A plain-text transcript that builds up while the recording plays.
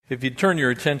If you turn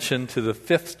your attention to the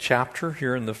 5th chapter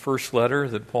here in the first letter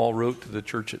that Paul wrote to the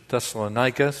church at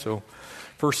Thessalonica, so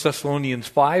 1 Thessalonians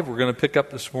 5, we're going to pick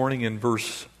up this morning in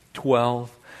verse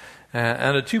 12.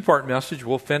 And a two-part message.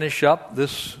 We'll finish up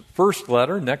this first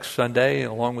letter next Sunday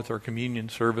along with our communion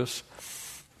service.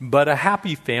 But a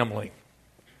happy family.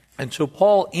 And so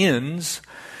Paul ends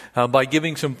by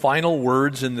giving some final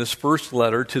words in this first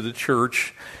letter to the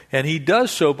church. And he does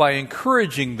so by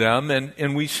encouraging them.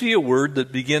 And we see a word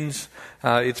that begins,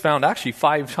 it's found actually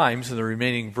 5 times in the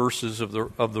remaining verses of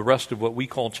the rest of what we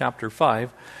call chapter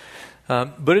 5.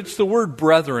 But it's the word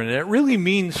brethren, and it really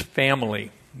means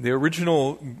family. The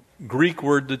original Greek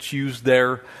word that's used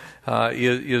there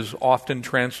is often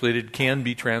translated, can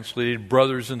be translated,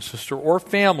 brothers and sister or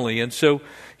family. And so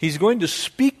he's going to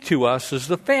speak to us as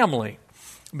the family.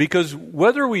 Because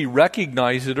whether we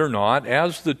recognize it or not,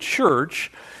 as the church,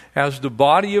 as the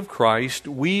body of Christ,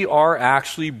 we are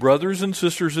actually brothers and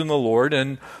sisters in the Lord,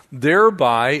 and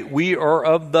thereby we are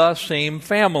of the same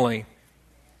family.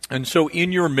 And so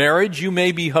in your marriage, you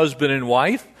may be husband and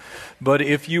wife, but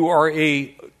if you are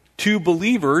two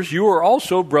believers, you are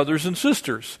also brothers and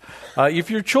sisters. If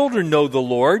your children know the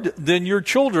Lord, then your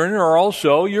children are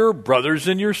also your brothers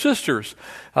and your sisters.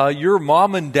 Your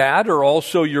mom and dad are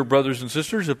also your brothers and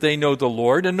sisters if they know the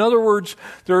Lord. In other words,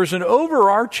 there's an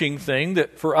overarching thing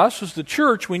that for us as the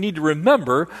church, we need to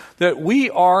remember that we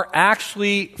are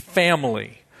actually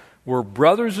family. We're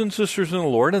brothers and sisters in the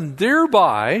Lord, and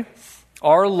thereby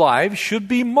our lives should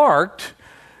be marked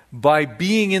by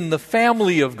being in the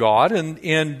family of God,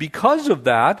 and because of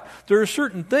that, there are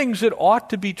certain things that ought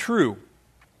to be true.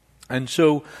 And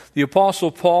so the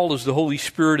Apostle Paul, as the Holy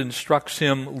Spirit instructs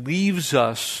him, leaves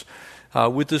us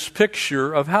with this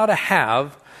picture of how to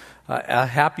have a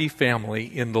happy family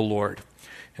in the Lord.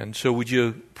 And so would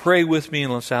you pray with me,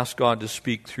 and let's ask God to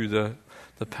speak through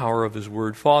the power of His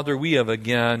Word. Father, we have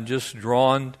again just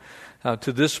drawn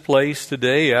to this place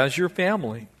today as your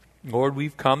family. Lord,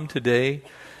 we've come today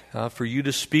for you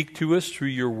to speak to us through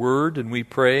your word, and we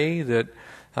pray that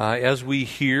as we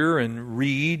hear and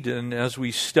read and as we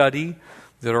study,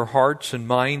 that our hearts and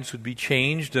minds would be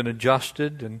changed and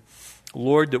adjusted, and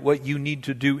Lord, that what you need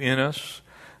to do in us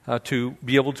to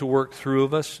be able to work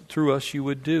through us, you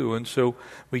would do. And so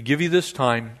we give you this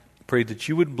time, pray that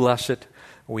you would bless it.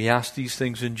 We ask these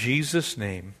things in Jesus'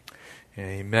 name.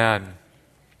 Amen.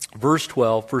 Verse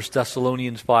 12, 1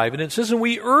 Thessalonians 5, and it says, and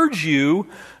we urge you,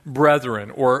 brethren,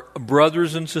 or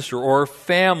brothers and sisters, or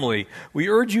family, we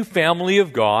urge you, family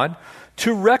of God,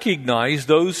 to recognize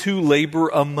those who labor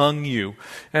among you.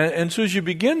 And so as you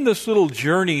begin this little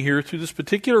journey here through this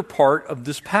particular part of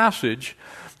this passage,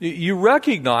 you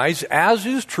recognize, as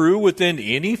is true within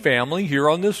any family here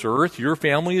on this earth, your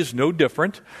family is no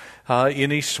different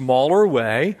in a smaller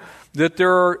way, that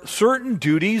there are certain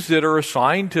duties that are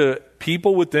assigned to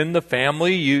people within the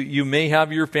family. You may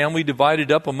have your family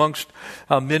divided up amongst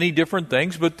many different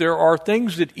things, but there are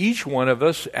things that each one of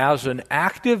us, as an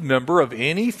active member of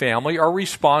any family, are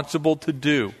responsible to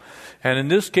do. And in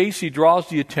this case, he draws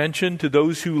the attention to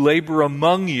those who labor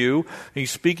among you.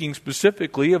 He's speaking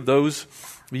specifically of those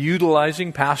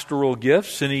utilizing pastoral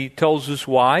gifts, and he tells us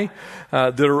why,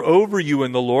 that are over you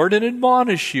in the Lord and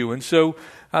admonish you. And so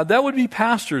that would be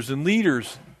pastors and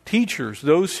leaders, teachers,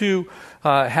 those who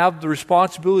have the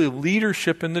responsibility of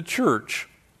leadership in the church.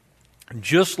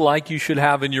 Just like you should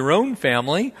have in your own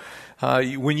family,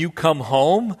 when you come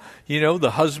home,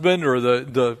 the husband or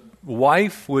the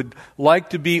wife would like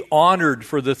to be honored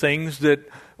for the things that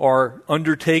are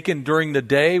undertaken during the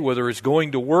day, whether it's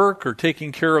going to work or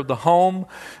taking care of the home,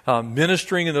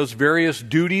 ministering in those various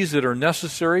duties that are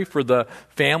necessary for the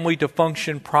family to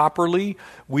function properly.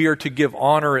 We are to give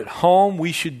honor at home.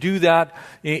 We should do that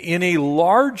in a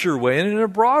larger way and in a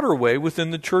broader way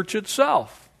within the church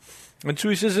itself. And so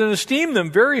he says, and esteem them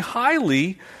very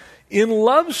highly in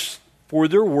love for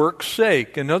their work's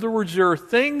sake. In other words, there are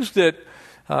things that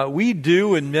we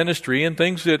do in ministry and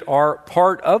things that are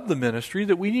part of the ministry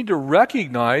that we need to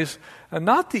recognize are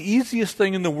not the easiest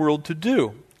thing in the world to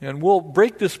do. And we'll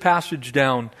break this passage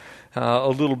down a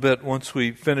little bit once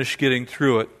we finish getting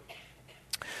through it.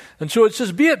 And so it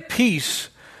says, be at peace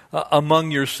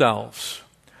among yourselves.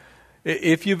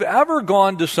 If you've ever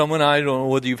gone to someone, I don't know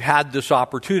whether you've had this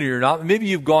opportunity or not, maybe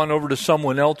you've gone over to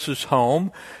someone else's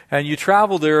home and you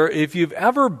travel there. If you've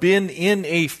ever been in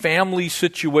a family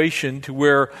situation to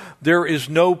where there is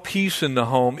no peace in the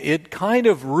home, it kind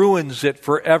of ruins it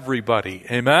for everybody.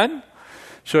 Amen?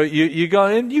 So you go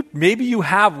in, maybe you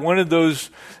have one of those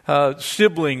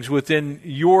siblings within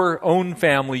your own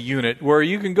family unit where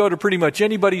you can go to pretty much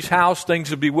anybody's house, things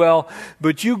will be well,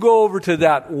 but you go over to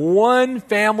that one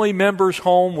family member's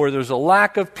home where there's a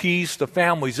lack of peace, the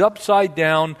family's upside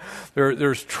down,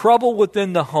 there's trouble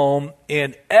within the home,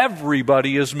 and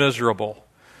everybody is miserable.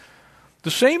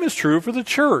 The same is true for the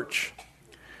church.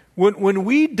 When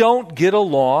we don't get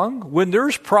along, when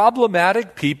there's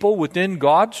problematic people within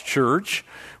God's church,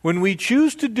 when we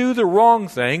choose to do the wrong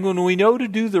thing, when we know to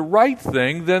do the right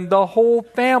thing, then the whole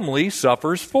family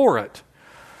suffers for it.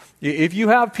 If you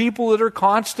have people that are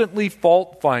constantly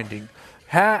fault-finding,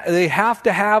 they have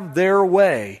to have their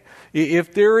way.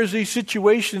 If there is a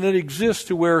situation that exists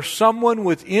to where someone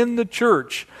within the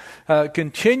church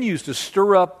continues to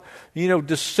stir up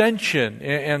dissension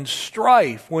and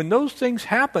strife, when those things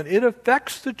happen, it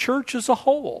affects the church as a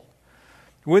whole.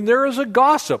 When there is a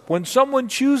gossip, when someone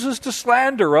chooses to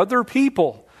slander other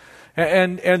people,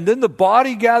 and then the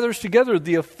body gathers together,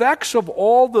 the effects of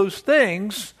all those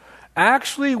things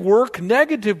actually work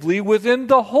negatively within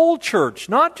the whole church,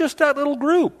 not just that little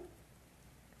group.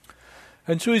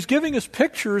 And so he's giving us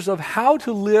pictures of how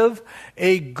to live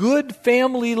a good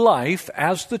family life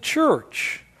as the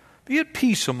church. Be at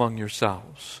peace among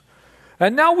yourselves.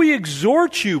 And now we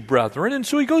exhort you, brethren. And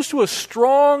so he goes to a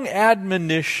strong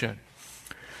admonition.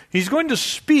 He's going to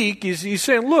speak. He's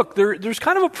saying, look, there's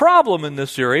kind of a problem in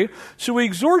this area. So we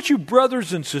exhort you,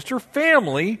 brothers and sisters,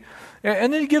 family.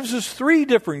 And then he gives us 3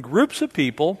 different groups of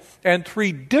people and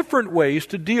 3 different ways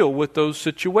to deal with those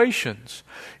situations.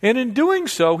 And in doing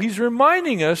so, he's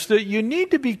reminding us that you need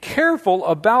to be careful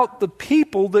about the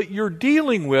people that you're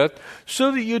dealing with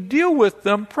so that you deal with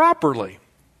them properly.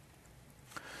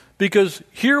 Because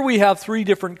here we have 3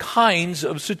 different kinds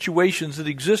of situations that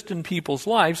exist in people's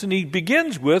lives, and he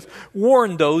begins with,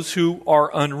 warn those who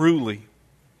are unruly.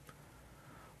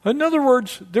 In other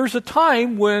words, there's a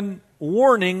time when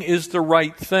warning is the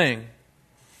right thing.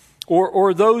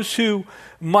 Or those who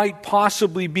might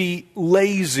possibly be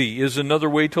lazy is another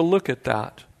way to look at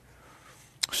that.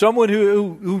 Someone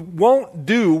who won't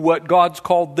do what God's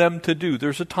called them to do.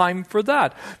 There's a time for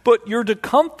that. But you're to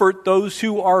comfort those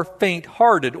who are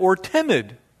faint-hearted or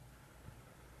timid.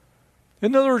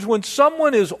 In other words, when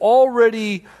someone is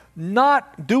already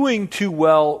not doing too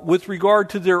well with regard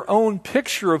to their own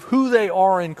picture of who they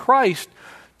are in Christ,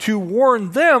 to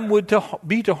warn them would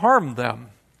be to harm them.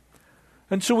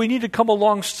 And so we need to come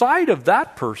alongside of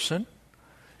that person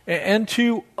and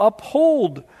to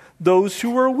uphold those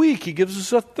who are weak. He gives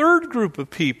us a 3rd group of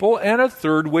people and a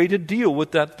 3rd way to deal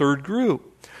with that 3rd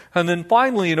group. And then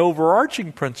finally, an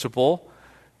overarching principle,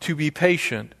 to be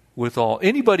patient with all.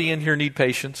 Anybody in here need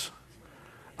patience?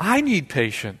 I need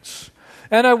patience.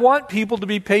 And I want people to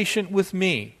be patient with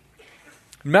me.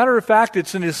 Matter of fact,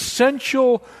 it's an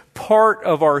essential part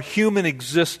of our human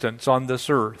existence on this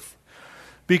earth.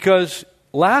 Because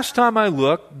last time I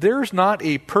looked, there's not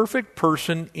a perfect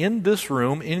person in this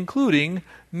room, including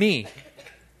me.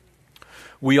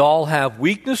 We all have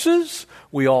weaknesses.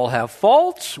 We all have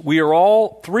faults. We are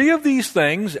all 3 of these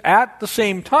things at the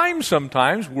same time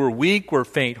sometimes. We're weak, we're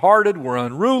faint-hearted, we're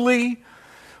unruly.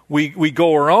 We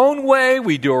go our own way,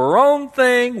 we do our own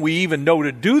thing, we even know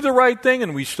to do the right thing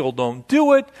and we still don't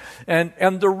do it.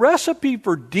 And the recipe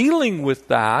for dealing with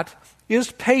that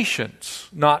is patience,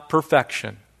 not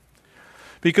perfection.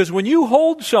 Because when you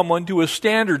hold someone to a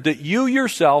standard that you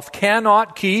yourself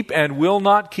cannot keep and will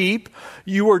not keep,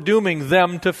 you are dooming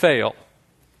them to fail.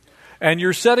 And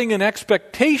you're setting an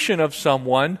expectation of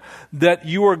someone that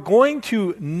you are going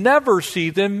to never see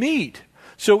them meet.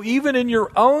 So even in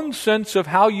your own sense of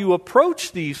how you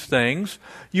approach these things,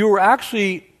 you are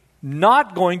actually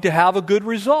not going to have a good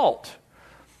result.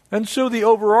 And so the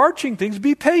overarching things,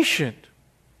 be patient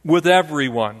with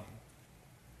everyone.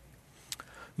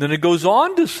 Then it goes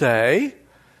on to say,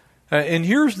 and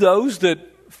here's those that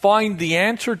find the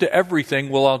answer to everything,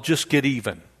 well, I'll just get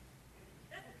even.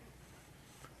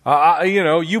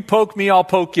 You poke me, I'll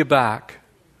poke you back.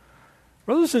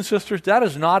 Brothers and sisters, that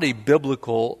is not a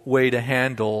biblical way to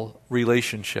handle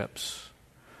relationships.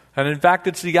 And in fact,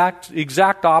 it's the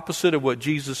exact opposite of what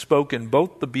Jesus spoke in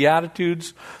both the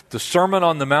Beatitudes, the Sermon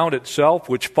on the Mount itself,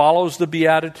 which follows the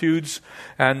Beatitudes,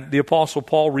 and the Apostle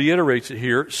Paul reiterates it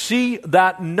here. See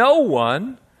that no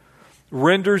one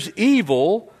renders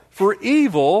evil for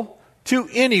evil to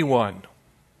anyone.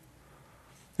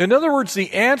 In other words,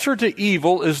 the answer to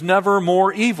evil is never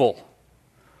more evil.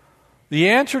 The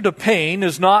answer to pain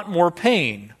is not more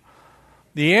pain.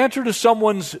 The answer to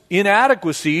someone's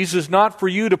inadequacies is not for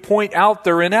you to point out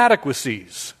their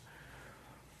inadequacies.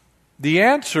 The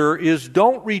answer is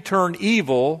don't return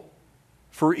evil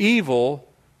for evil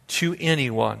to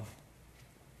anyone,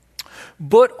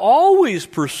 but always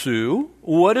pursue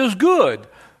what is good,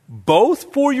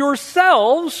 both for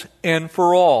yourselves and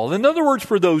for all. In other words,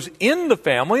 for those in the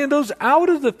family and those out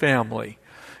of the family.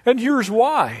 And here's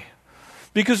why.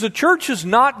 Because the church is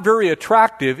not very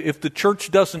attractive if the church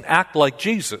doesn't act like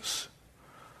Jesus.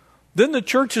 Then the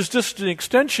church is just an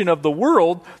extension of the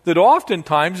world that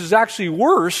oftentimes is actually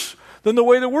worse than the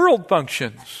way the world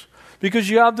functions.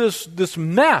 Because you have this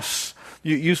mess.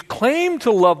 You claim to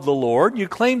love the Lord, you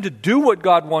claim to do what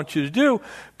God wants you to do,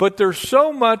 but there's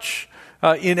so much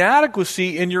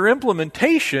inadequacy in your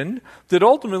implementation that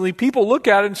ultimately people look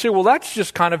at it and say, well, that's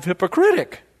just kind of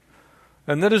hypocritic.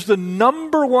 And that is the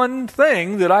number one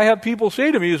thing that I have people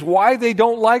say to me is why they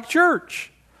don't like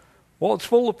church. Well, it's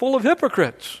full of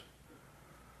hypocrites.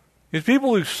 It's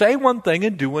people who say one thing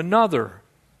and do another.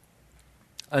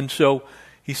 And so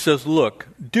he says, look,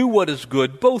 do what is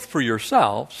good both for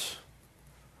yourselves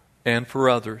and for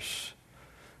others.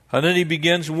 And then he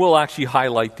begins, and we'll actually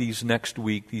highlight these next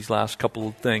week, these last couple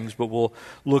of things, but we'll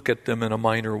look at them in a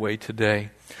minor way today.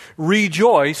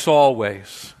 Rejoice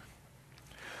always.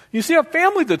 You see, a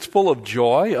family that's full of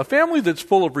joy, a family that's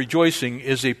full of rejoicing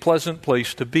is a pleasant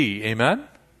place to be. Amen?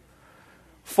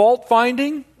 Fault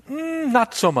finding?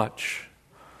 Not so much.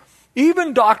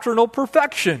 Even doctrinal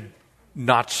perfection?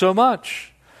 Not so much.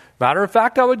 Matter of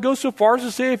fact, I would go so far as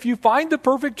to say if you find the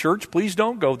perfect church, please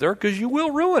don't go there because you will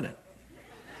ruin it.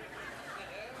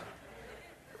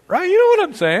 Right? You know what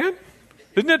I'm saying?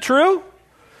 Isn't it true?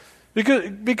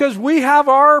 Because we have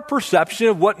our perception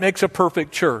of what makes a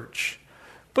perfect church.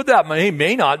 But that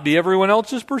may not be everyone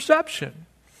else's perception.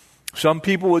 Some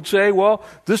people would say, well,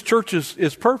 this church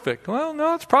is perfect. Well,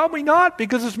 no, it's probably not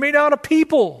because it's made out of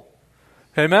people.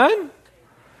 Amen?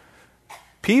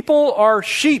 People are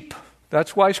sheep.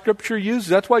 That's why Scripture uses,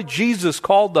 that's why Jesus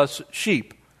called us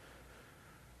sheep.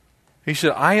 He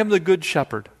said, I am the good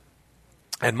shepherd,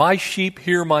 and my sheep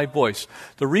hear my voice.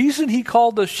 The reason he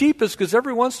called us sheep is because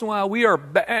every once in a while we are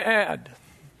bad.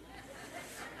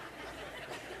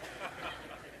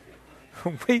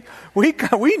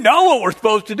 We know what we're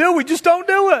supposed to do, we just don't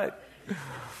do it.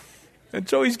 And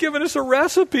so he's given us a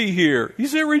recipe here. He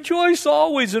said, rejoice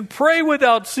always and pray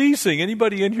without ceasing.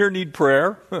 Anybody in here need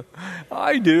prayer?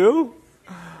 I do.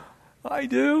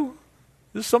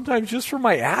 This is sometimes just for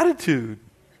my attitude.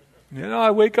 You know,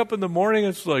 I wake up in the morning,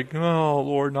 it's like, oh,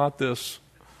 Lord, not this.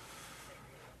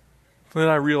 Then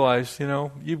I realize,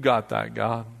 you've got that,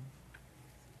 God.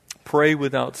 Pray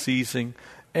without ceasing.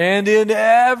 And in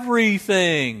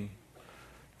everything,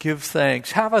 give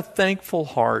thanks. Have a thankful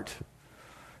heart.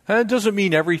 And it doesn't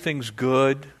mean everything's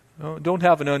good. Don't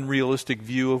have an unrealistic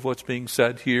view of what's being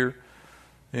said here.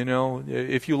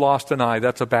 If you lost an eye,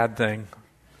 that's a bad thing.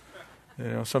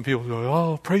 Some people go,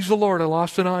 oh, praise the Lord, I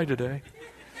lost an eye today.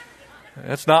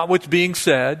 That's not what's being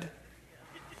said.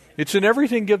 It's in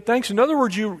everything give thanks. In other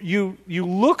words, you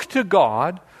look to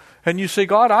God and you say,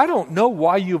 God, I don't know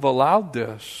why you've allowed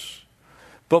this,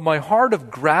 but my heart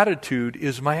of gratitude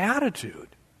is my attitude.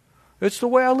 It's the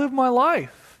way I live my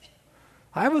life.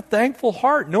 I have a thankful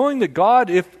heart, knowing that God,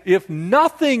 if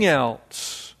nothing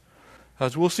else,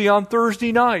 as we'll see on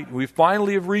Thursday night, we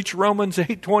finally have reached Romans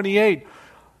 8:28.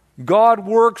 God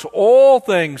works all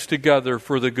things together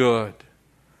for the good,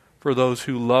 for those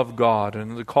who love God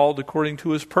and are called according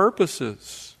to His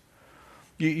purposes.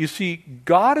 You see,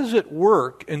 God is at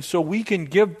work, and so we can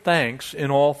give thanks in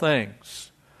all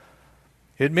things.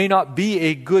 It may not be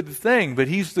a good thing, but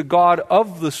He's the God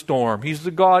of the storm. He's the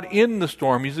God in the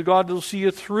storm. He's the God that will see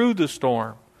you through the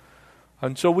storm.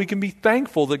 And so we can be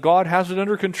thankful that God has it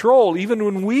under control, even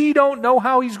when we don't know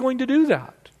how He's going to do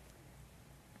that.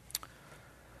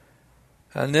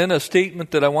 And then a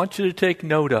statement that I want you to take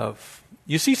note of.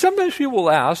 You see, sometimes people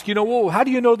will ask, well, how do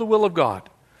you know the will of God?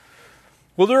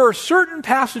 Well, there are certain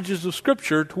passages of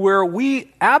Scripture to where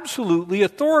we absolutely,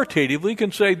 authoritatively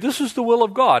can say, this is the will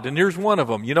of God. And here's one of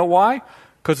them. You know why?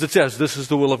 Because it says, this is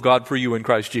the will of God for you in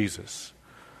Christ Jesus.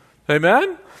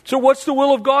 Amen? So what's the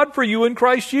will of God for you in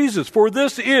Christ Jesus? For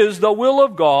this is the will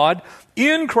of God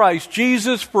in Christ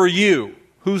Jesus for you.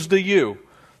 Who's the you?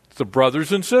 It's the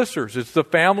brothers and sisters. It's the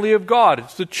family of God.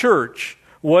 It's the church.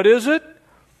 What is it?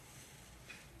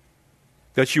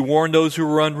 That you warn those who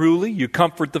are unruly, you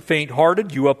comfort the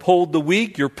faint-hearted, you uphold the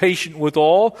weak, you're patient with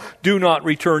all, do not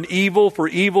return evil for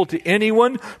evil to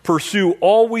anyone, pursue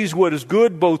always what is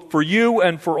good both for you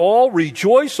and for all,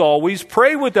 rejoice always,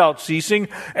 pray without ceasing,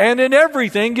 and in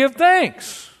everything give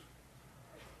thanks.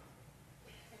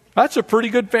 That's a pretty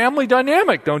good family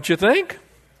dynamic, don't you think?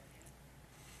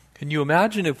 Can you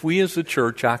imagine if we as the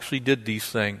church actually did these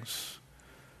things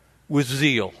with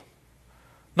zeal?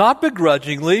 Not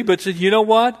begrudgingly, but said, you know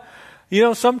what?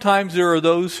 Sometimes there are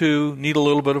those who need a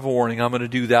little bit of a warning. I'm going to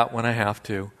do that when I have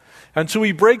to. And so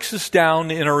he breaks this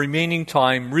down in our remaining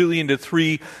time really into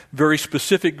three very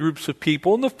specific groups of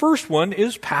people. And the first one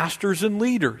is pastors and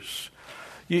leaders.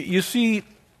 You see,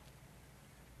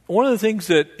 one of the things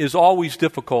that is always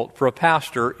difficult for a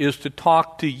pastor is to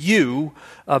talk to you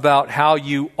about how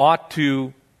you ought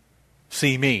to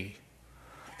see me.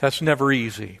 That's never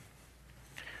easy.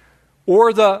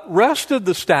 Or the rest of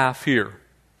the staff here.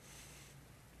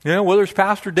 Whether it's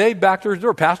Pastor Dave back there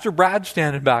or Pastor Brad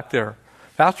standing back there.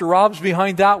 Pastor Rob's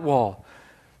behind that wall.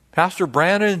 Pastor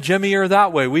Brandon and Jimmy are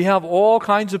that way. We have all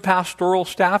kinds of pastoral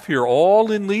staff here,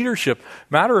 all in leadership.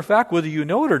 Matter of fact, whether you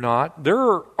know it or not, there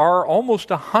are almost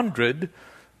 100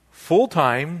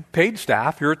 full-time paid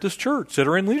staff here at this church that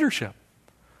are in leadership.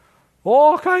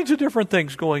 All kinds of different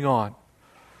things going on.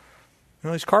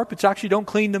 These carpets actually don't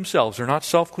clean themselves. They're not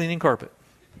self-cleaning carpet.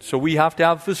 So we have to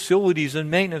have facilities and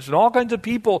maintenance and all kinds of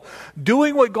people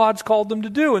doing what God's called them to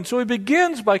do. And so he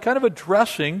begins by kind of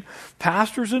addressing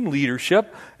pastors and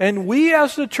leadership. And we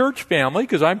as the church family,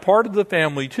 because I'm part of the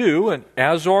family too, and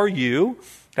as are you,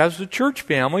 as the church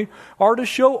family, are to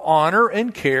show honor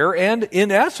and care and, in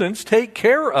essence, take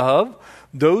care of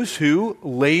those who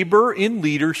labor in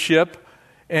leadership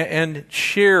and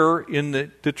share in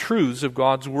the truths of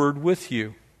God's Word with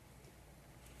you.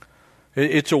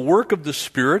 It's a work of the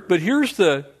Spirit, but here's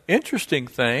the interesting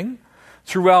thing.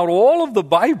 Throughout all of the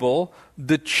Bible,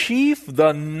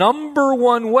 the number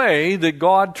one way that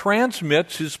God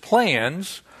transmits His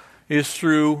plans is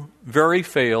through very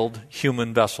failed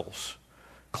human vessels,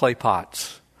 clay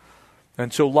pots.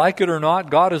 And so, like it or not,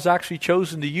 God has actually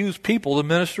chosen to use people to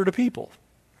minister to people.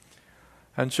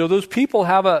 And so those people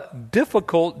have a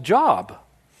difficult job.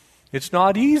 It's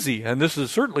not easy, and this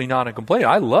is certainly not a complaint.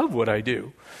 I love what I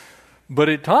do. But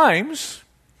at times,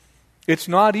 it's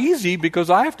not easy because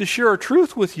I have to share a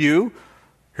truth with you,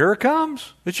 here it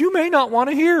comes, that you may not want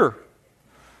to hear.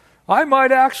 I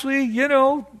might actually,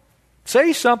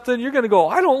 say something, you're going to go,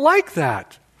 I don't like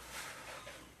that.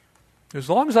 As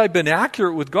long as I've been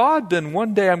accurate with God, then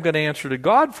one day I'm going to answer to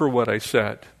God for what I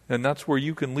said. And that's where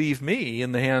you can leave me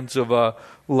in the hands of a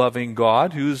loving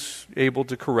God who's able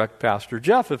to correct Pastor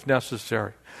Jeff if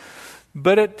necessary.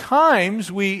 But at times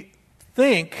we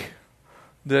think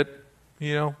that,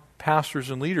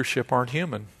 pastors and leadership aren't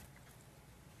human.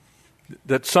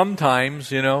 That sometimes,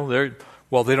 they don't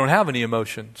have any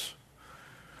emotions.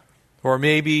 Or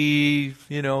maybe,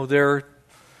 they're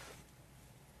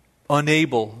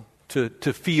unable to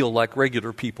feel like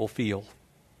regular people feel.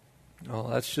 Well,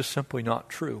 that's just simply not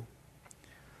true.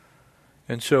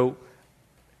 And so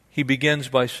he begins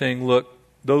by saying, look,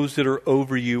 those that are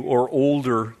over you or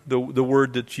older, the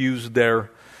word that's used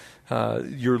there,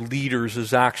 your leaders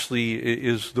is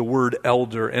the word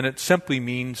elder, and it simply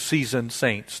means seasoned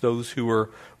saints, those who are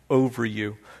over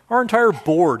you. Our entire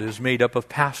board is made up of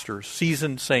pastors,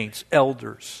 seasoned saints,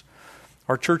 elders.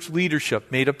 Our church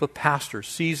leadership made up of pastors,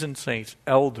 seasoned saints,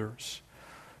 elders,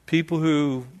 people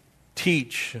who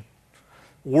teach,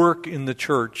 work in the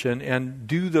church, and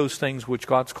do those things which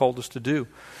God's called us to do.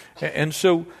 And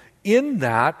so in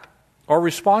that, our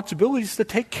responsibility is to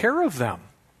take care of them,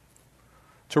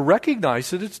 to recognize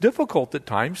that it's difficult at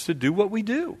times to do what we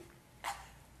do.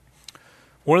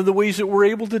 One of the ways that we're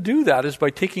able to do that is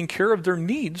by taking care of their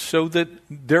needs so that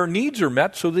their needs are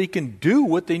met so they can do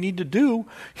what they need to do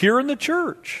here in the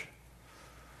church.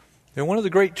 And one of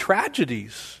the great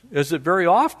tragedies is that very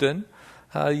often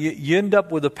you end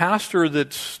up with a pastor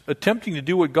that's attempting to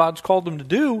do what God's called him to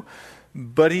do,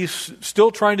 but he's still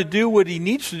trying to do what he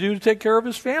needs to do to take care of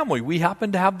his family. We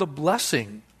happen to have the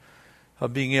blessing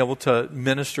of being able to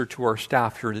minister to our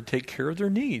staff here to take care of their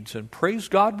needs. And praise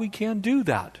God we can do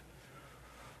that.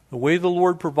 The way the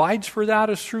Lord provides for that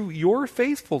is through your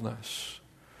faithfulness.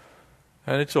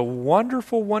 And it's a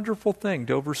wonderful, wonderful thing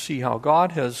to oversee how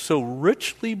God has so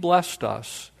richly blessed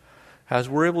us as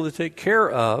we're able to take care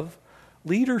of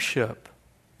leadership.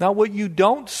 Now, what you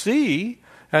don't see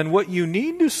and what you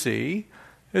need to see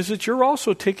is that you're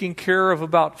also taking care of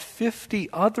about 50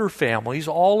 other families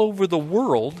all over the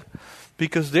world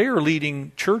because they are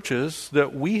leading churches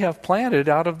that we have planted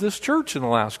out of this church in the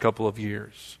last couple of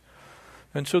years.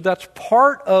 And so that's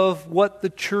part of what the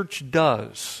church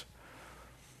does.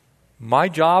 My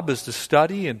job is to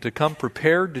study and to come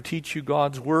prepared to teach you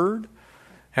God's Word.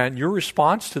 And your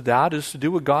response to that is to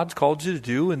do what God's called you to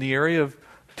do in the area of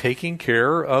taking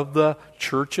care of the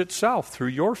church itself through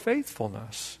your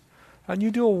faithfulness. And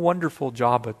you do a wonderful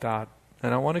job at that.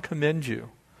 And I want to commend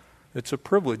you. It's a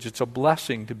privilege, it's a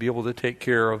blessing to be able to take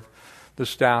care of the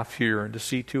staff here and to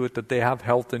see to it that they have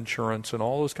health insurance and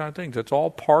all those kind of things. It's all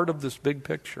part of this big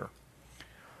picture.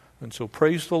 And so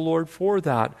praise the Lord for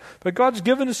that. But God's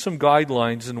given us some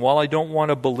guidelines, and while I don't want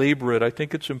to belabor it, I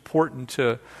think it's important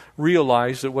to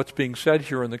realize that what's being said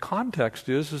here in the context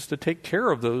is to take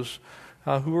care of those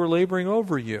who are laboring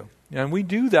over you. And we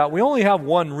do that. We only have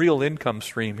one real income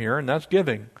stream here, and that's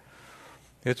giving.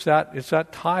 It's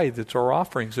that tithe, it's our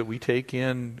offerings that we take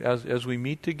in as we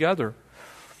meet together.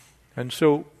 And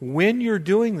so when you're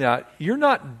doing that, you're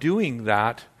not doing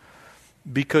that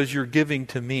because you're giving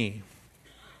to me.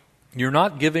 You're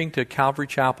not giving to Calvary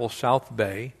Chapel South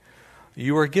Bay.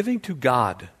 You are giving to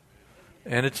God.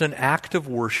 And it's an act of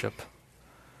worship.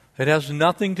 It has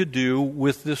nothing to do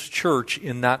with this church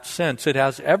in that sense. It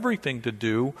has everything to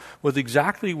do with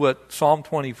exactly what Psalm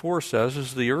 24 says,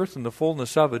 is the earth and the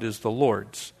fullness of it is the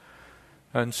Lord's.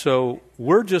 And so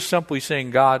we're just simply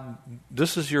saying, God,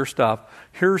 this is your stuff.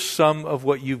 Here's some of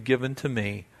what you've given to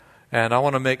me. And I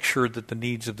want to make sure that the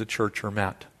needs of the church are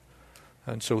met.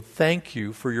 And so thank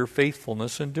you for your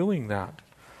faithfulness in doing that.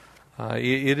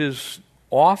 It is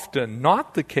often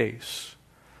not the case.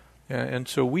 And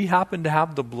so we happen to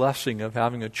have the blessing of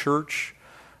having a church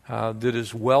that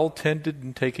is well tended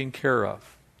and taken care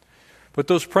of. But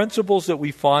those principles that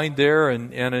we find there,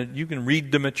 and you can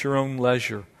read them at your own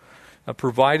leisure,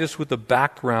 provide us with a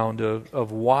background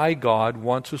of why God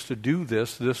wants us to do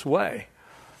this way.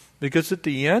 Because at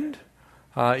the end,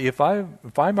 if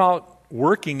I'm out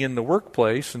working in the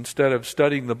workplace instead of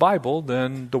studying the Bible,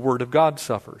 then the Word of God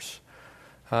suffers.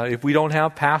 If we don't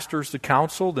have pastors to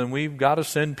counsel, then we've got to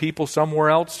send people somewhere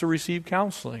else to receive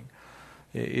counseling.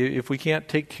 If we can't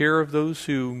take care of those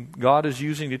who God is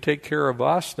using to take care of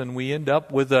us, then we end up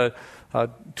with a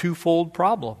twofold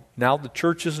problem. Now the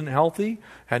church isn't healthy,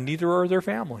 and neither are their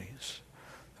families.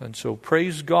 And so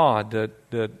praise God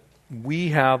that we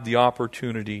have the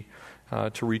opportunity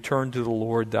to return to the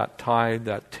Lord that tithe,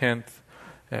 that tenth,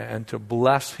 and to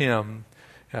bless Him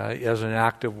as an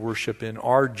act of worship in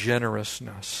our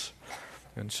generousness.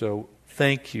 And so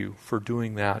thank you for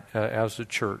doing that as a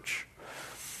church.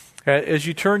 As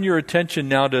you turn your attention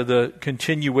now to the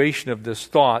continuation of this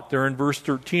thought, there in verse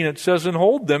 13 it says, and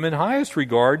hold them in highest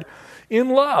regard in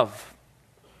love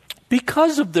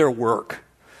because of their work.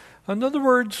 In other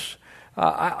words,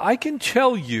 I can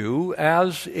tell you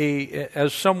as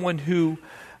someone who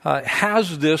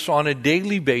has this on a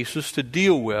daily basis to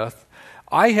deal with,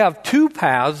 I have two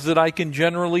paths that I can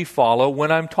generally follow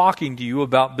when I'm talking to you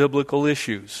about biblical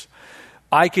issues.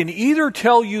 I can either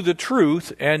tell you the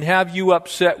truth and have you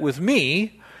upset with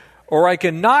me, or I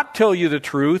can not tell you the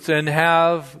truth and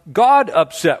have God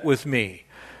upset with me.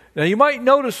 Now you might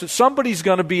notice that somebody's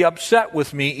going to be upset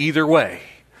with me either way.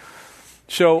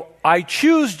 So I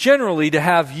choose generally to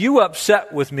have you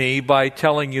upset with me by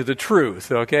telling you the truth,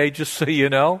 okay, just so you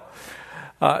know.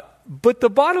 But the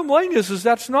bottom line is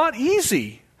that's not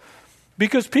easy,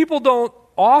 because people don't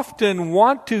often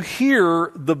want to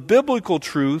hear the biblical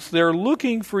truth. They're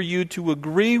looking for you to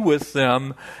agree with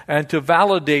them and to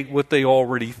validate what they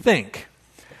already think.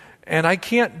 And I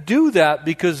can't do that,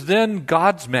 because then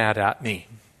God's mad at me.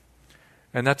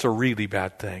 And that's a really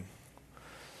bad thing.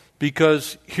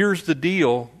 Because here's the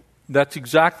deal. That's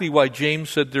exactly why James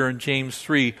said there in James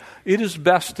 3, it is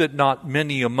best that not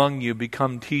many among you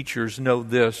become teachers. Know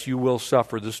this, you will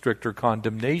suffer the stricter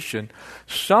condemnation.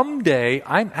 Someday,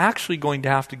 I'm actually going to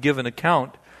have to give an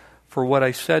account for what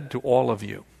I said to all of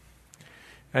you.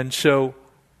 And so,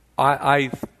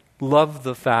 I love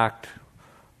the fact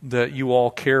that you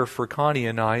all care for Connie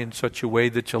and I in such a way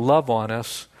that you love on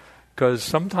us, because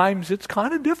sometimes it's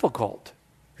kind of difficult.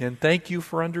 And thank you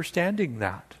for understanding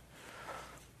that.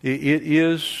 It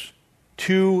is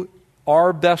to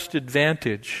our best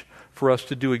advantage for us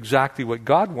to do exactly what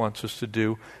God wants us to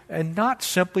do and not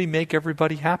simply make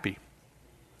everybody happy.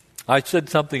 I said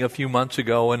something a few months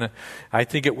ago, and I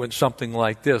think it went something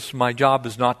like this. My job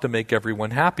is not to make everyone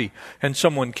happy. And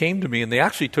someone came to me, and they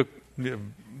actually took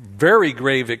very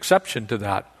grave exception to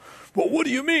that. Well, what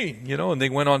do you mean? And they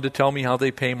went on to tell me how they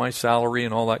pay my salary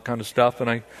and all that kind of stuff.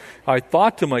 And I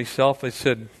thought to myself, I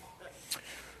said,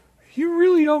 you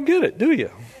really don't get it, do you?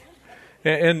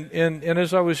 And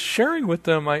as I was sharing with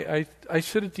them, I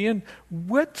said at the end,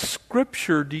 what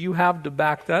scripture do you have to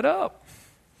back that up?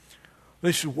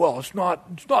 They said, well, it's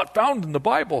not found in the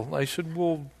Bible. I said,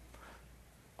 well,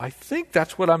 I think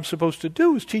that's what I'm supposed to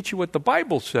do, is teach you what the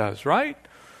Bible says, right?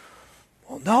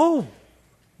 Well,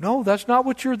 no, that's not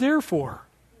what you're there for.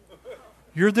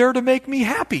 You're there to make me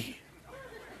happy.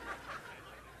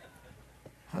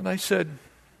 And I said,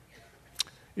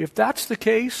 if that's the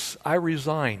case, I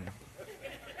resign.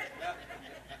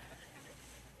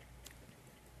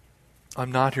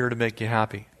 I'm not here to make you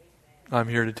happy. I'm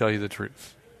here to tell you the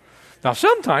truth. Now,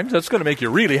 sometimes that's going to make you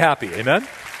really happy, amen?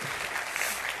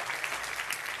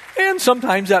 And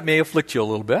sometimes that may afflict you a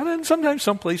little bit, and sometimes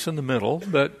someplace in the middle,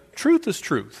 but truth is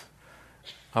truth.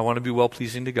 I want to be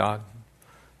well-pleasing to God.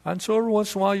 And so every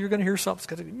once in a while you're going to hear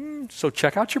something. So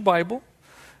check out your Bible,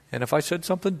 and if I said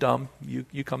something dumb,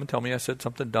 you come and tell me I said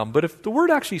something dumb. But if the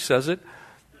Word actually says it,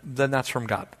 then that's from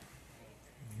God.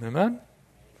 Amen?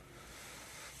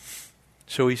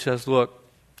 So he says, look,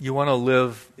 you want to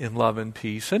live in love and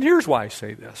peace. And here's why I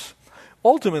say this.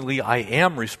 Ultimately, I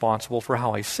am responsible for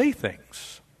how I say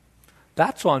things.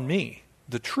 That's on me.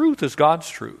 The truth is God's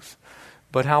truth.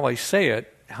 But how I say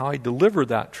it, how I deliver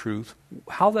that truth,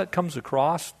 how that comes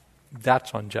across,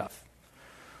 that's on Jeff.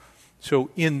 So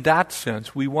in that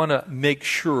sense, we want to make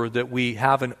sure that we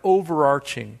have an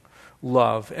overarching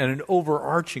love and an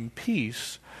overarching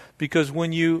peace, because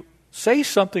when you say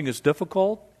something is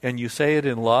difficult and you say it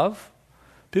in love,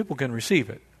 people can receive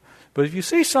it. But if you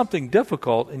say something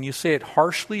difficult and you say it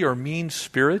harshly or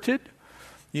mean-spirited,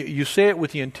 you say it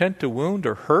with the intent to wound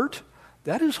or hurt,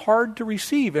 that is hard to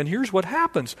receive. And here's what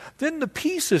happens. Then the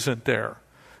peace isn't there.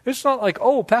 It's not like,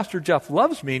 oh, Pastor Jeff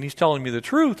loves me and he's telling me the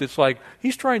truth. It's like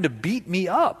he's trying to beat me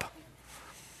up.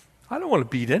 I don't want to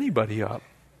beat anybody up.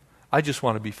 I just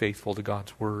want to be faithful to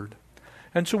God's word.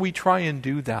 And so we try and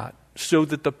do that so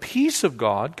that the peace of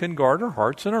God can guard our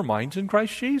hearts and our minds in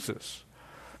Christ Jesus.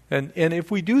 And if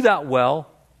we do that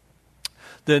well,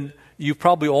 then you've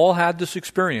probably all had this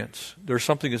experience. There's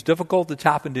something that's difficult that's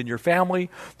happened in your family.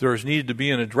 There has needed to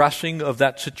be an addressing of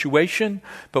that situation.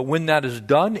 But when that is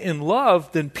done in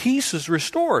love, then peace is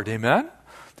restored. Amen?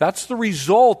 That's the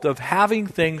result of having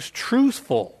things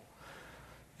truthful.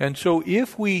 And so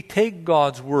if we take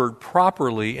God's word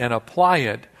properly and apply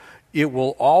it, it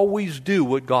will always do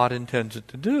what God intends it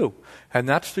to do. And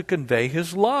that's to convey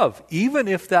his love, even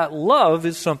if that love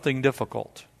is something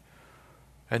difficult.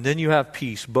 And then you have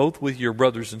peace, both with your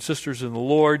brothers and sisters in the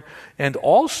Lord and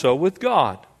also with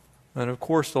God. And of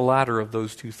course, the latter of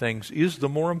those two things is the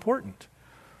more important.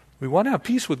 We want to have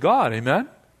peace with God, amen?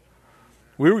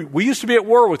 We used to be at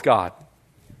war with God,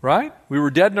 right? We were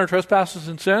dead in our trespasses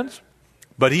and sins,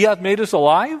 but he hath made us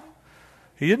alive.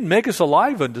 He didn't make us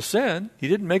alive unto sin. He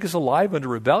didn't make us alive unto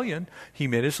rebellion. He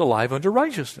made us alive unto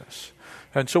righteousness.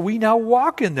 And so we now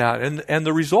walk in that, and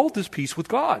the result is peace with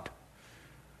God.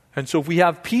 And so if we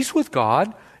have peace with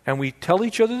God, and we tell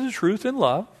each other the truth in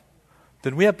love,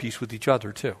 then we have peace with each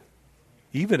other too,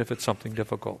 even if it's something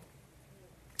difficult.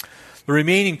 The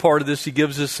remaining part of this, he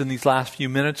gives us in these last few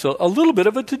minutes a little bit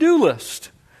of a to-do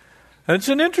list. And it's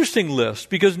an interesting list,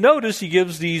 because notice he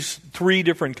gives these 3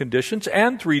 different conditions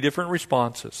and 3 different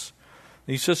responses.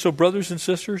 And he says, so brothers and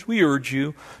sisters, we urge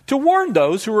you to warn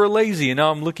those who are lazy. And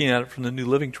now I'm looking at it from the New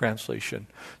Living Translation.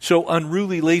 So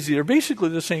unruly, lazy, they're basically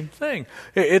the same thing.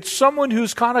 It's someone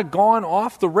who's kind of gone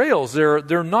off the rails.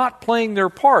 They're not playing their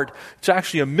part. It's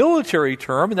actually a military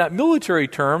term, and that military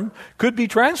term could be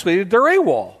translated, they're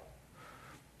AWOL.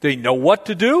 They know what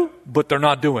to do, but they're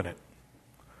not doing it.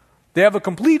 They have a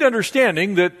complete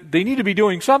understanding that they need to be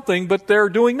doing something, but they're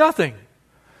doing nothing.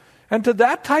 And to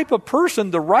that type of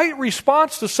person, the right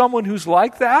response to someone who's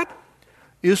like that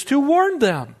is to warn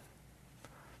them.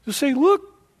 To say,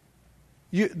 look,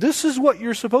 this is what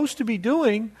you're supposed to be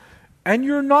doing, and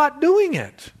you're not doing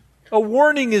it. A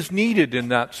warning is needed in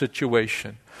that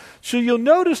situation. So you'll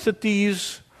notice that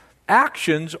these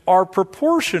actions are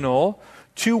proportional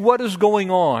to what is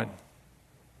going on.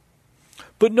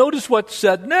 But notice what's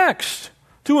said next.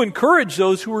 To encourage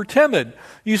those who are timid.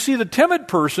 You see, the timid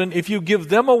person, if you give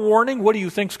them a warning, what do you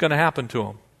think is going to happen to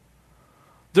them?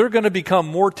 They're going to become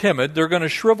more timid. They're going to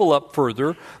shrivel up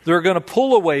further. They're going to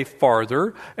pull away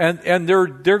farther. And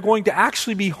they're going to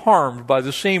actually be harmed by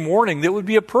the same warning that would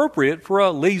be appropriate for a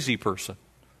lazy person.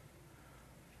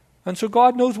 And so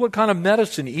God knows what kind of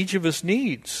medicine each of us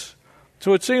needs.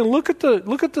 So it's saying, look at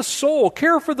the soul.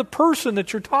 Care for the person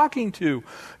that you're talking to.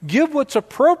 Give what's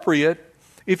appropriate.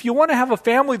 If you want to have a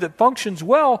family that functions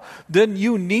well, then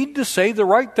you need to say the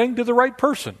right thing to the right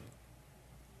person.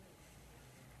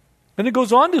 And it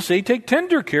goes on to say, take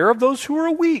tender care of those who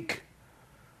are weak.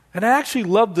 And I actually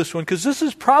love this one, because this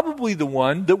is probably the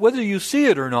one that, whether you see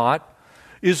it or not,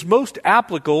 is most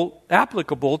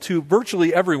applicable to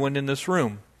virtually everyone in this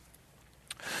room.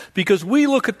 Because we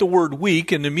look at the word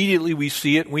weak and immediately we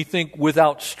see it and we think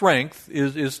without strength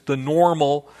is the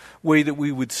normal way that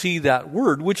we would see that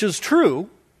word, which is true,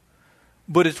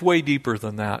 but it's way deeper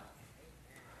than that.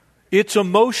 It's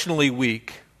emotionally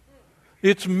weak.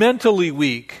 It's mentally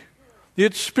weak.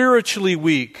 It's spiritually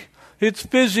weak. It's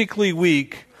physically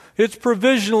weak. It's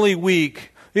provisionally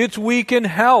weak. It's weak in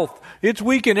health. It's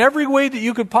weak in every way that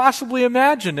you could possibly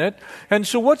imagine it. And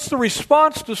so what's the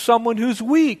response to someone who's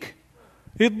weak?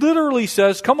 It literally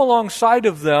says, come alongside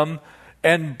of them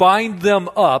and bind them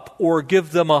up or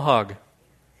give them a hug.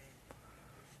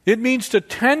 It means to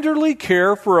tenderly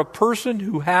care for a person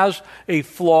who has a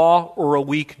flaw or a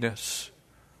weakness.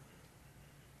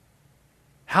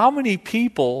 How many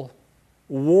people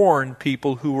warn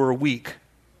people who are weak?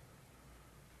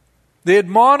 They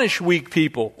admonish weak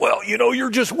people. Well, you're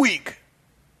just weak.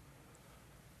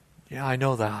 Yeah, I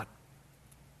know that.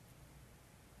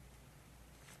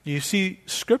 You see,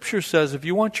 Scripture says if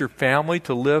you want your family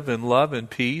to live in love and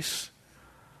peace,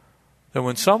 then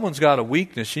when someone's got a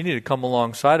weakness, you need to come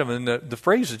alongside them. And the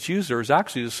phrase that's used there is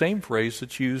actually the same phrase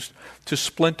that's used to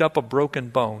splint up a broken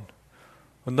bone.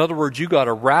 In other words, you got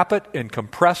to wrap it and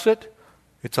compress it.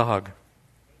 It's a hug.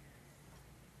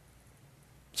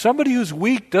 Somebody who's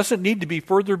weak doesn't need to be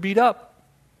further beat up.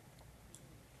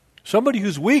 Somebody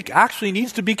who's weak actually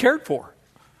needs to be cared for.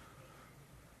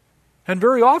 And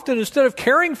very often, instead of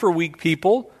caring for weak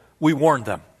people, we warn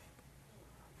them.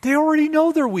 They already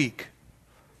know they're weak.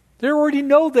 They already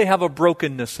know they have a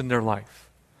brokenness in their life.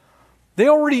 They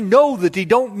already know that they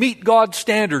don't meet God's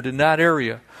standard in that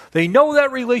area. They know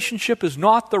that relationship is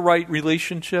not the right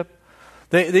relationship.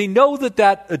 They know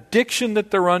that addiction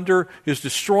that they're under is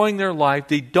destroying their life.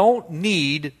 They don't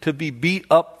need to be beat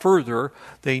up further.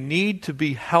 They need to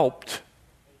be helped.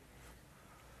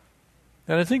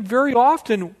 And I think very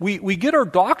often we get our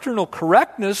doctrinal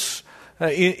correctness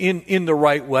in the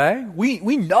right way.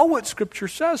 We know what Scripture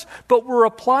says, but we're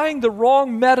applying the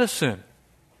wrong medicine.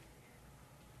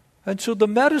 And so the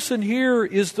medicine here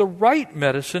is the right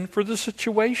medicine for the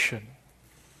situation.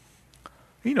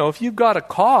 If you've got a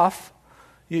cough,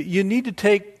 you need to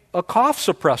take a cough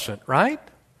suppressant, right?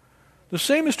 The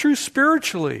same is true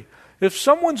spiritually. If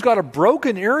someone's got a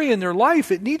broken area in their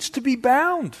life, it needs to be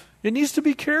bound. It needs to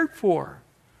be cared for.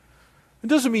 It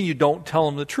doesn't mean you don't tell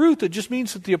them the truth. It just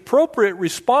means that the appropriate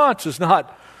response is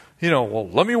not, well,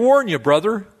 let me warn you,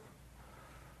 brother,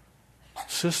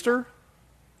 sister.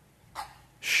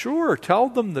 Sure, tell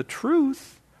them the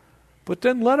truth, but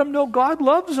then let them know God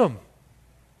loves them.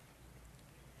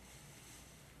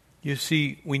 You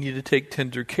see, we need to take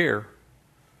tender care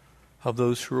of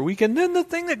those who are weak. And then the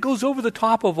thing that goes over the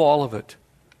top of all of it,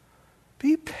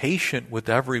 be patient with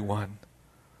everyone.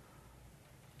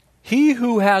 He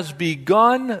who has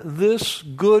begun this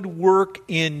good work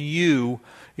in you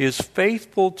is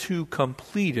faithful to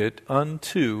complete it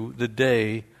unto the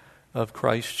day of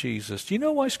Christ Jesus. Do you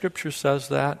know why Scripture says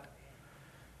that?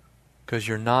 Because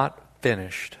you're not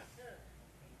finished.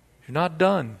 You're not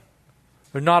done.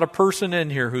 There's not a person in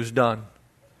here who's done.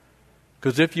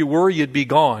 Because if you were, you'd be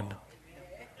gone.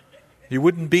 You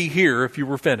wouldn't be here if you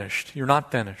were finished. You're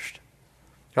not finished.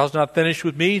 God's not finished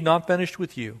with me. He's not finished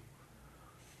with you.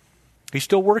 He's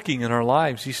still working in our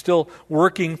lives. He's still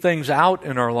working things out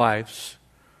in our lives.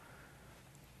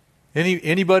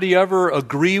 Anybody ever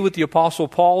agree with the Apostle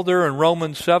Paul there in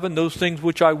Romans 7? Those things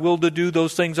which I will to do,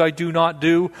 those things I do not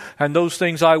do. And those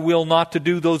things I will not to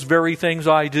do, those very things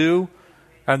I do.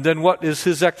 And then what is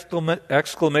his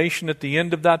exclamation at the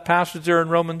end of that passage there in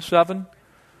Romans 7?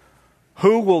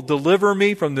 Who will deliver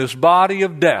me from this body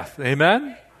of death?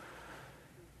 Amen?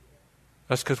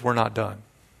 That's because we're not done.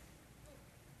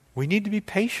 We need to be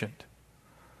patient.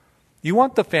 You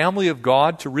want the family of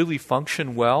God to really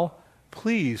function well?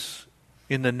 Please,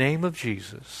 in the name of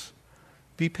Jesus,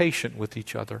 be patient with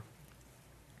each other.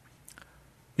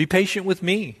 Be patient with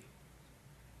me.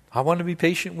 I want to be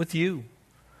patient with you.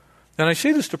 And I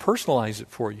say this to personalize it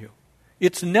for you.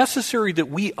 It's necessary that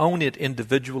we own it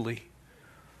individually.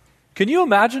 Can you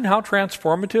imagine how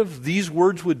transformative these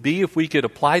words would be if we could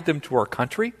apply them to our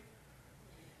country?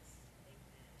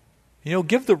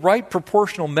 Give the right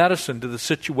proportional medicine to the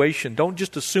situation. Don't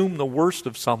just assume the worst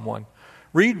of someone.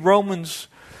 Read Romans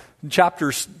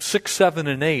chapters 6, 7,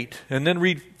 and 8, and then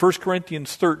read 1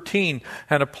 Corinthians 13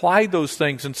 and apply those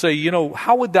things and say,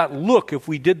 how would that look if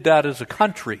we did that as a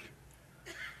country?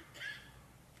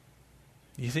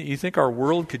 You think our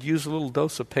world could use a little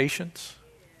dose of patience?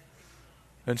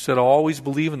 Instead of always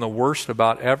believing the worst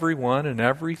about everyone and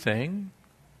everything?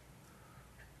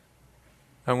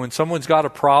 And when someone's got a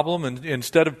problem, and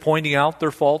instead of pointing out their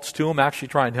faults to them, actually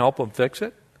try and help them fix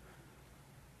it?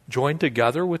 Join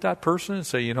together with that person and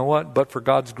say, you know what, but for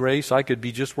God's grace, I could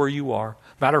be just where you are.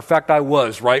 Matter of fact, I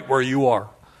was right where you are.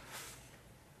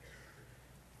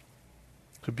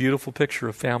 It's a beautiful picture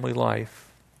of family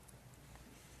life.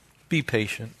 Be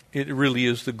patient. It really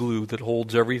is the glue that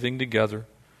holds everything together.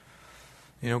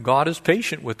 God is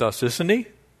patient with us, isn't He?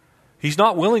 He's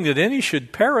not willing that any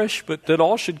should perish, but that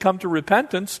all should come to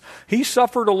repentance. He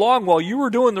suffered along while you were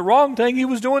doing the wrong thing. He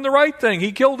was doing the right thing.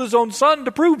 He killed his own son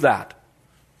to prove that.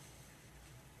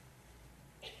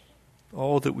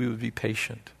 Oh, that we would be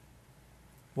patient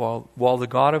while the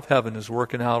God of heaven is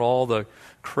working out all the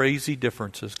crazy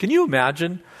differences. Can you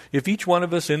imagine if each one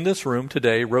of us in this room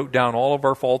today wrote down all of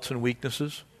our faults and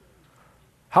weaknesses?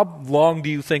 How long do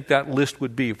you think that list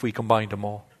would be if we combined them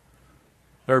all?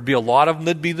 There'd be a lot of them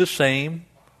that'd be the same.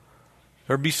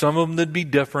 There'd be some of them that'd be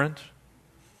different.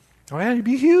 Oh, yeah, it'd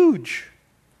be huge.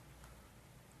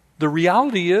 The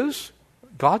reality is,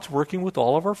 God's working with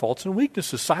all of our faults and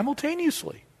weaknesses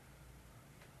simultaneously.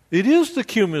 It is the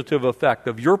cumulative effect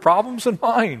of your problems and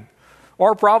mine,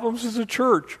 our problems as a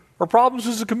church, our problems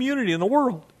as a community in the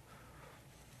world.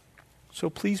 So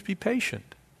please be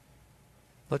patient.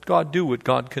 Let God do what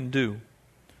God can do,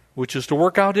 which is to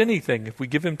work out anything if we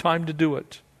give Him time to do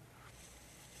it.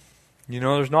 You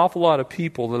know, there's an awful lot of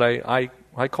people that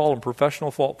I call them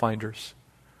professional fault finders.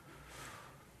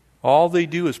 All they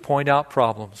do is point out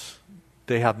problems.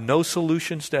 They have no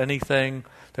solutions to anything.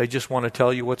 They just want to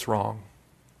tell you what's wrong.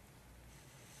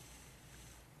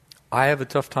 I have a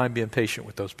tough time being patient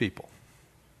with those people.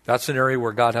 That's an area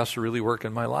where God has to really work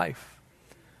in my life.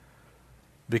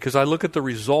 Because I look at the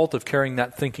result of carrying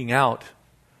that thinking out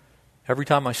every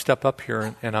time I step up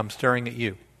here and I'm staring at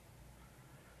you.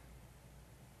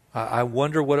 I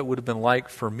wonder what it would have been like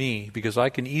for me, because I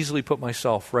can easily put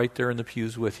myself right there in the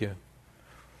pews with you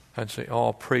and say,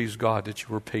 oh, praise God that you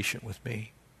were patient with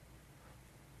me.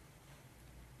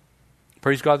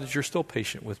 Praise God that you're still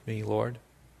patient with me, Lord.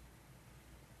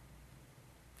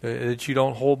 That you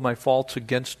don't hold my faults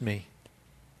against me.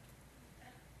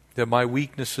 That my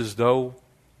weaknesses, though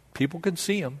people can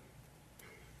see them,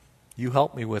 you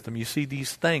help me with them. You see,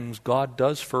 these things God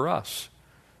does for us,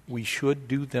 we should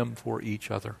do them for each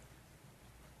other.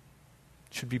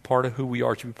 It should be part of who we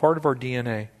are. It should be part of our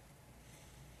DNA.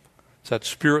 It's that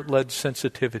Spirit-led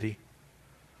sensitivity.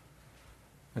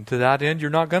 And to that end, you're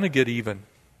not going to get even.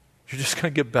 You're just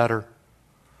going to get better.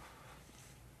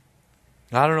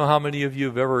 I don't know how many of you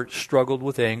have ever struggled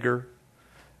with anger.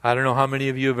 I don't know how many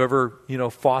of you have ever,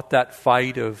 fought that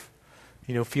fight of,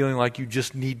 feeling like you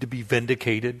just need to be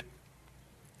vindicated.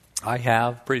 I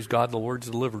have. Praise God, the Lord's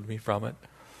delivered me from it.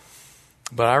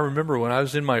 But I remember when I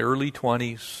was in my early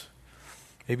 20s,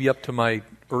 maybe up to my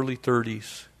early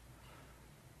 30s,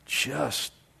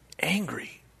 just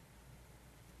angry.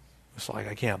 It's like,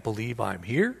 I can't believe I'm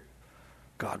here.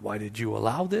 God, why did you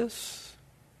allow this?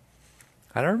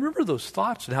 And I remember those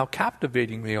thoughts and how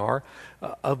captivating they are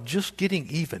of just getting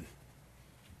even.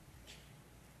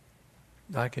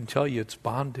 I can tell you it's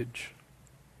bondage.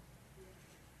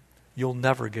 You'll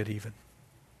never get even.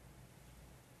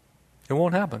 It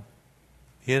won't happen.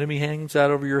 The enemy hangs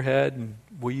out over your head, and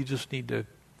you just need to,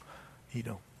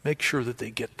 make sure that they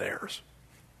get theirs.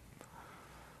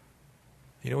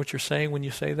 You know what you're saying when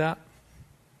you say that?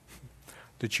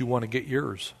 That you want to get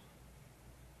yours.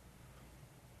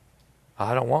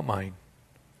 I don't want mine.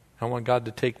 I want God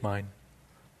to take mine.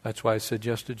 That's why I said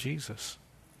yes to Jesus.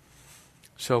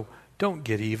 So don't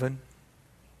get even.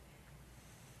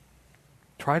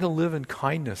 Try to live in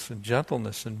kindness and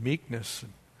gentleness and meekness.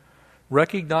 And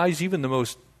recognize even the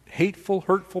most hateful,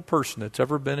 hurtful person that's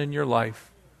ever been in your life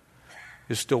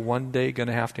is still one day going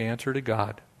to have to answer to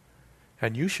God.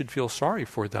 And you should feel sorry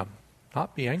for them,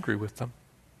 not be angry with them.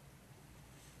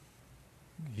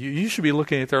 You should be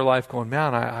looking at their life going,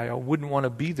 man, I wouldn't want to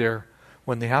be there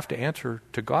when they have to answer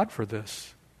to God for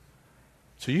this.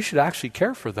 So you should actually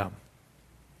care for them.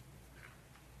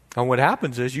 And what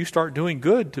happens is you start doing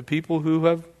good to people who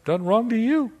have done wrong to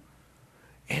you.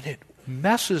 And it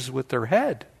messes with their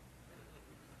head.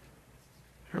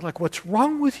 They're like, what's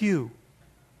wrong with you? You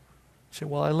say,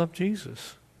 well, I love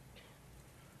Jesus.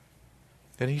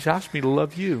 And He's asked me to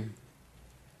love you.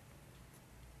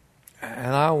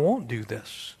 And I won't do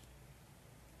this.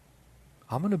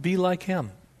 I'm going to be like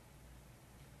Him.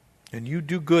 And you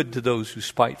do good to those who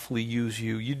spitefully use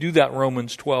you. You do that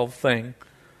Romans 12 thing.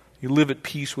 You live at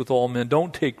peace with all men.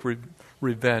 Don't take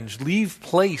revenge. Leave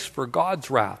place for God's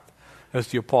wrath, as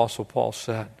the Apostle Paul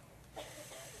said.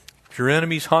 If your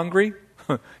enemy's hungry,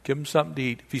 give him something to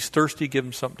eat. If he's thirsty, give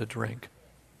him something to drink.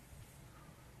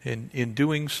 In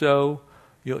doing so,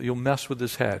 you'll mess with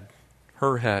his head,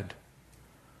 her head.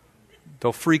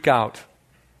 They'll freak out.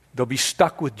 They'll be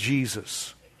stuck with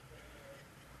Jesus.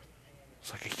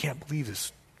 It's like, I can't believe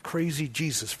this crazy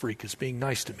Jesus freak is being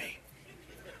nice to me.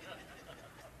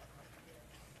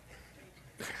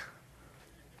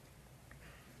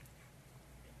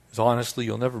 Because honestly,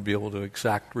 you'll never be able to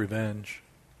exact revenge.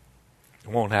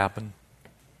 It won't happen.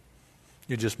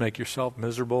 You just make yourself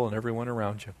miserable and everyone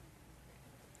around you.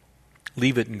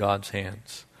 Leave it in God's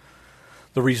hands.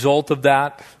 The result of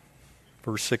that,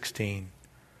 verse 16.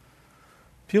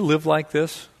 If you live like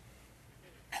this,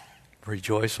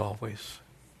 rejoice always.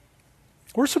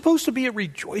 We're supposed to be a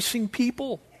rejoicing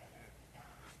people.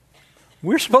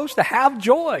 We're supposed to have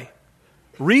joy.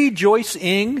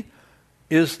 Rejoicing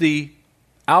is the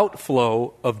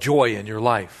outflow of joy in your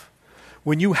life.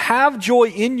 When you have joy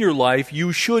in your life,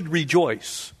 you should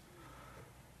rejoice.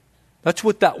 That's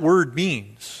what that word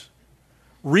means.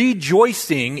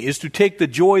 Rejoicing is to take the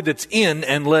joy that's in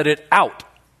and let it out.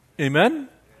 Amen?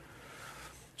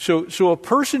 So a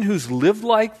person who's lived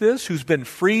like this, who's been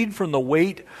freed from the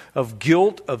weight of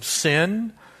guilt, of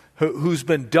sin, who's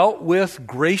been dealt with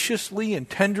graciously and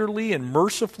tenderly and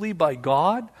mercifully by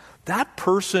God, that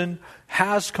person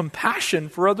has compassion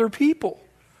for other people.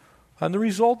 And the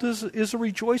result is a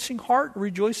rejoicing heart, a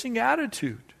rejoicing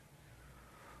attitude.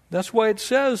 That's why it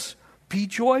says, be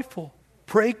joyful,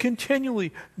 pray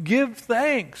continually, give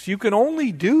thanks. You can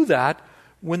only do that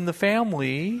when the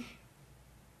family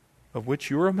of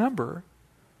which you're a member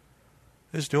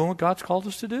is doing what God's called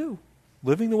us to do,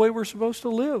 living the way we're supposed to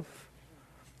live.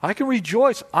 I can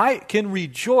rejoice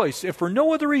if for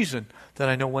no other reason than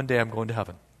I know one day I'm going to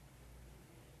heaven.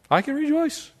 I can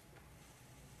rejoice.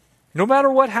 No matter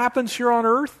what happens here on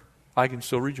earth, I can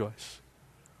still rejoice.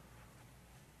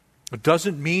 It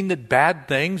doesn't mean that bad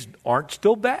things aren't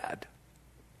still bad.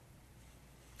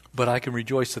 But I can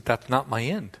rejoice that that's not my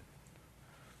end.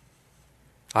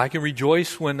 I can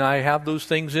rejoice when I have those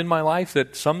things in my life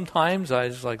that sometimes I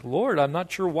was like, Lord, I'm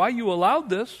not sure why you allowed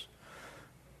this,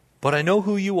 but I know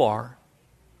who you are.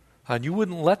 And you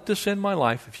wouldn't let this in my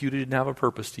life if you didn't have a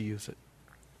purpose to use it.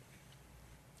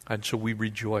 And so we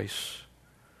rejoice,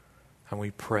 and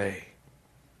we pray,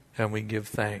 and we give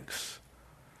thanks.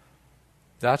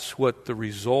 That's what the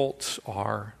results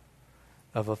are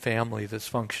of a family that's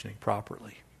functioning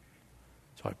properly.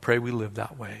 So I pray we live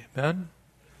that way. Amen?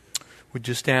 Would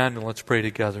you stand and let's pray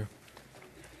together.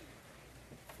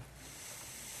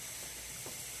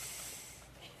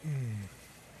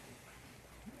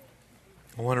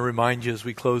 I want to remind you as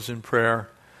we close in prayer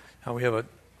how we have an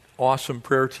awesome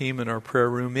prayer team in our prayer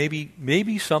room.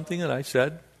 Maybe something that I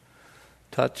said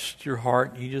touched your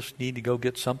heart. You just need to go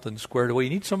get something squared away. You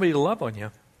need somebody to love on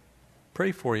you.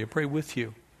 Pray for you. Pray with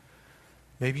you.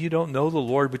 Maybe you don't know the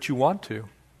Lord, but you want to.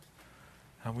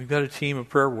 And we've got a team of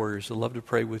prayer warriors that love to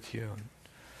pray with you and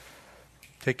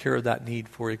take care of that need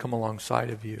for you, come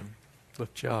alongside of you,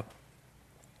 lift you up.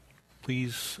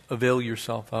 Please avail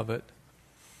yourself of it.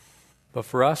 But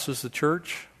for us as the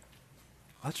church,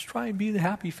 let's try and be the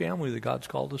happy family that God's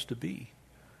called us to be.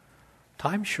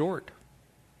 Time's short.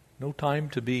 No time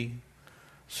to be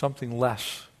something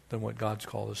less than what God's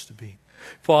called us to be.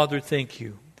 Father, thank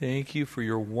you. Thank you for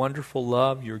your wonderful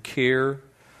love, your care,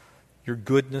 your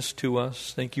goodness to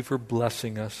us. Thank you for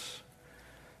blessing us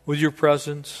with your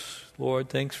presence. Lord,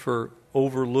 thanks for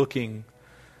overlooking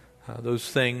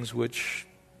those things which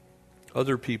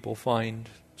other people find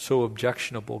so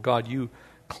objectionable. God, you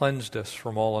cleansed us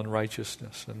from all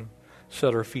unrighteousness and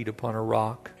set our feet upon a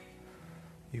rock.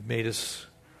 You've made us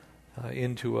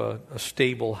into a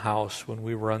stable house when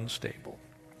we were unstable.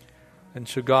 And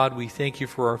so, God, we thank you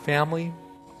for our family.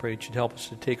 Pray that you'd help us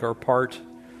to take our part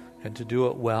and to do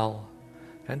it well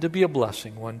and to be a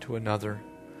blessing one to another.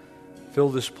 Fill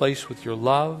this place with your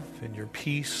love and your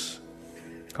peace.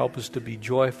 Help us to be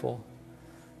joyful.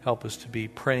 Help us to be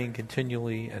praying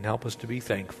continually and help us to be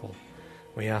thankful.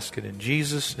 We ask it in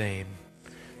Jesus' name.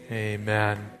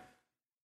 Amen.